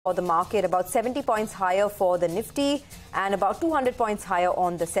For the market, about 70 points higher for the Nifty and about 200 points higher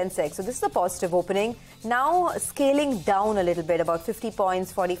on the Sensex. So this is a positive opening. Now scaling down a little bit, about 50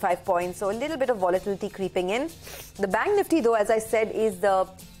 points, 45 points. So a little bit of volatility creeping in. The Bank Nifty, though, as I said, is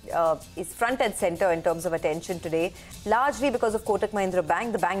front and center in terms of attention today, largely because of Kotak Mahindra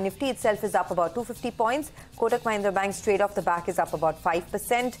Bank. The Bank Nifty itself is up about 250 points. Kotak Mahindra Bank straight off the back is up about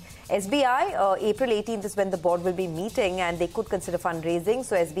 5%. SBI, April 18th is when the board will be meeting and they could consider fundraising.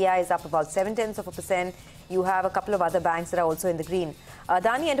 So SBI is up about 0.7%. You have a couple of other banks that are also in the green.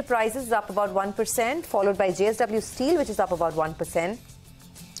 Adani Enterprises is up about 1%, followed by JSW Steel, which is up about 1%.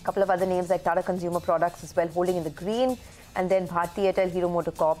 A couple of other names like Tata Consumer Products as well holding in the green. And then Bharti Airtel, Hero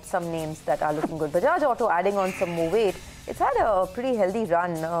MotoCorp, some names that are looking good. Bajaj Auto adding on some more weight. It's had a pretty healthy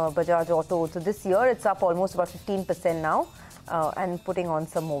run, Bajaj Auto. So this year it's up almost about 15% now and putting on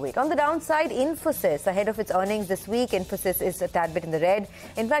some more weight. On the downside, Infosys, ahead of its earnings this week, Infosys is a tad bit in the red.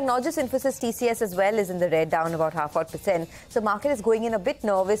 In fact, not just Infosys, TCS as well is in the red, down about 0.5%. So market is going in a bit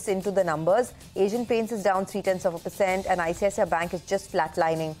nervous into the numbers. Asian Paints is down 0.3% and ICICI Bank is just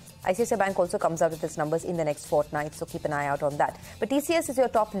flatlining. ICICI Bank also comes out with its numbers in the next fortnight, so keep an eye out on that. But TCS is your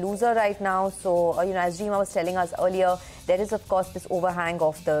top loser right now. So, as Reema was telling us earlier, there is, of course, this overhang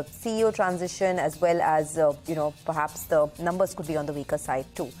of the CEO transition as well as, perhaps the numbers could be on the weaker side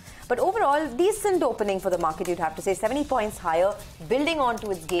too. But overall, decent opening for the market, you'd have to say. 70 points higher, building on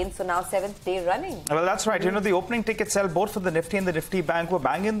to its gains. So now 7th day running. Well, that's right. The opening ticket sell both for the Nifty and the Nifty Bank were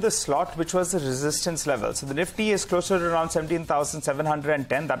banging the slot, which was the resistance level. So the Nifty is closer to around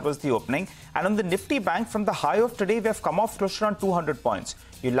 17,710. That was the opening. And on the Nifty Bank, from the high of today, we have come off closer around 200 points.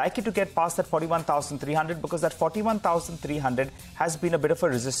 You'd like it to get past that 41,300 because that 41,300 has been a bit of a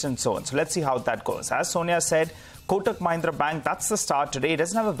resistance zone. So let's see how that goes. As Sonia said, Kotak Mahindra Bank, that's the start today. It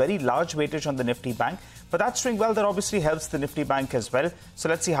doesn't have a very large weightage on the Nifty Bank, but that's doing well. That obviously helps the Nifty Bank as well. So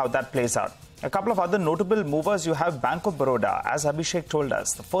let's see how that plays out. A couple of other notable movers, you have Bank of Baroda. As Abhishek told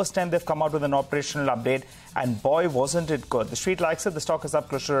us, the first time they've come out with an operational update, and boy, wasn't it good. The street likes it. The stock is up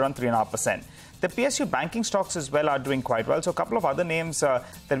close to around 3.5%. The PSU banking stocks as well are doing quite well. So a couple of other names that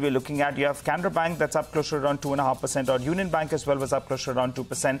we're looking at. You have Canara Bank that's up close to around 2.5%, or Union Bank as well was up close to around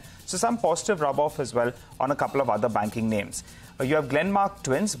 2%. So some positive rub-off as well on a couple of other banking names. You have Glenmark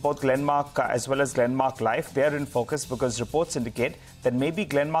Twins, both Glenmark as well as Glenmark Life. They're in focus because reports indicate that maybe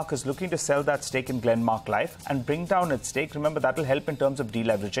Glenmark is looking to sell that stake in Glenmark Life and bring down its stake. Remember, that will help in terms of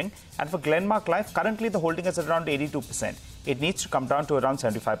deleveraging. And for Glenmark Life, currently the holding is at around 82%. It needs to come down to around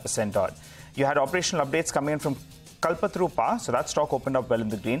 75% odd. You had operational updates coming in from Kalpataru Power, so that stock opened up well in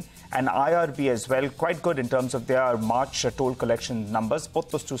the green, and IRB as well, quite good in terms of their March toll collection numbers. Both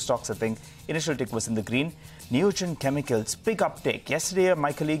those two stocks, I think, initial tick was in the green. Neogen Chemicals, big uptake. Yesterday,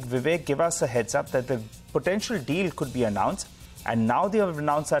 my colleague Vivek gave us a heads up that the potential deal could be announced, and now they have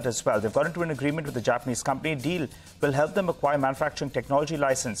announced that as well. They've got into an agreement with the Japanese company. Deal will help them acquire manufacturing technology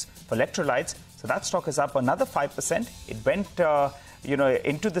license for electrolytes. So that stock is up another 5%. It went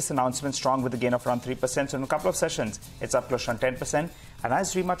into this announcement strong with a gain of around 3%. So in a couple of sessions, it's up close to 10%. And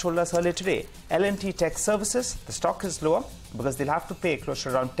as Reema told us earlier today, L&T Tech Services, the stock is lower because they'll have to pay close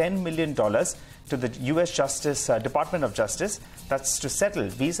to around $10 million to the U.S. Department of Justice. That's to settle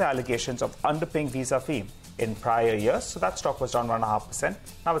visa allegations of underpaying visa fee in prior years. So that stock was down 1.5%.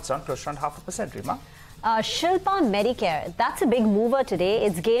 Now it's down close to around 0.5%, Reema. Shilpa Medicare, that's a big mover today.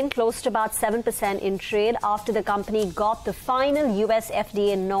 It's gained close to about 7% in trade after the company got the final US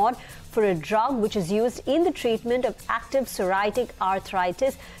FDA nod for a drug which is used in the treatment of active psoriatic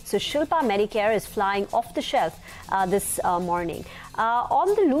arthritis. So Shilpa Medicare is flying off the shelf this morning.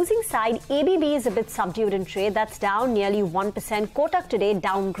 On the losing side, ABB is a bit subdued in trade. That's down nearly 1%. Kotak today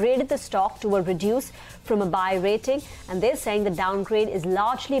downgraded the stock to a reduce from a buy rating. And they're saying the downgrade is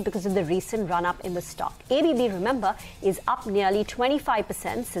largely because of the recent run-up in the stock. ABB, remember, is up nearly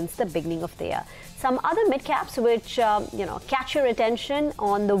 25% since the beginning of the year. Some other mid-caps which, catch your attention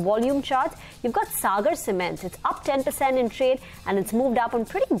on the volume charts. You've got Sagar Cements. It's up 10% in trade and it's moved up on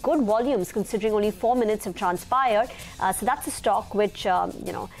pretty good volumes considering only 4 minutes have transpired. So that's a stock which,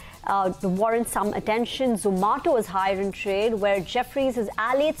 warrants some attention. Zomato is higher in trade, where Jefferies has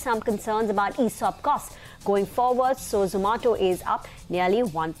allayed some concerns about ESOP costs going forward. So Zomato is up nearly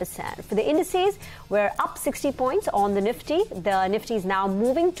 1%. For the indices, we're up 60 points on the Nifty. The Nifty is now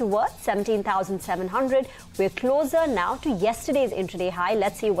moving towards 17,700. We're closer now to yesterday's intraday high.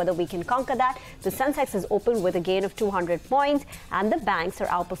 Let's see whether we can conquer that. The Sensex is open with a gain of 200 points, and the banks are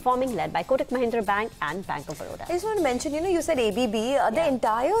outperforming, led by Kotak Mahindra Bank and Bank of Baroda. I just want to mention, you said ABB. The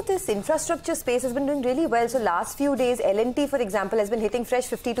entire this infrastructure space has been doing really well. So last few days, L&T, for example, has been hitting fresh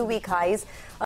 52-week highs.